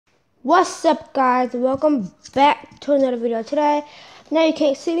What's up, guys? Welcome back to another video. Today, now you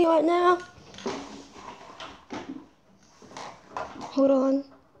can't see me right now. Hold on.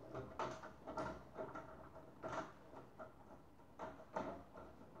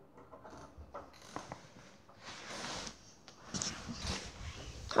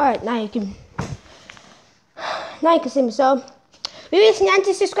 Alright, now you can see me. So we reached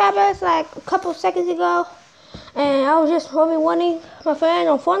 90 subscribers like a couple seconds ago, and I was just wanting my friend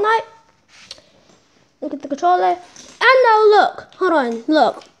on Fortnite. Look at the controller. I know, look, hold on,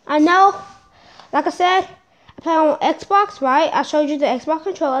 look. I know, like I said, I play on Xbox, right? I showed you the Xbox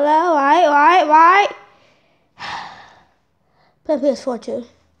controller, right? Play PS4 too.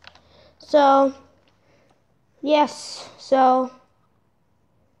 So, yes, so,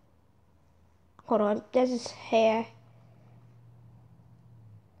 hold on, there's his hair.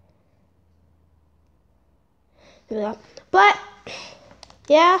 Yeah. But,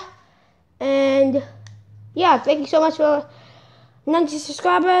 yeah, and, yeah, thank you so much for 90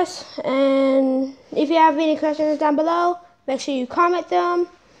 subscribers, and if you have any questions down below, make sure you comment them,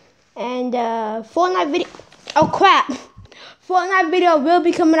 and Fortnite video, oh crap, Fortnite video will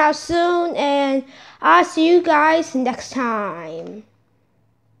be coming out soon, and I'll see you guys next time.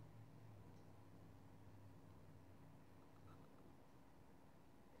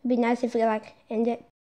 It'd be nice if we could like end it.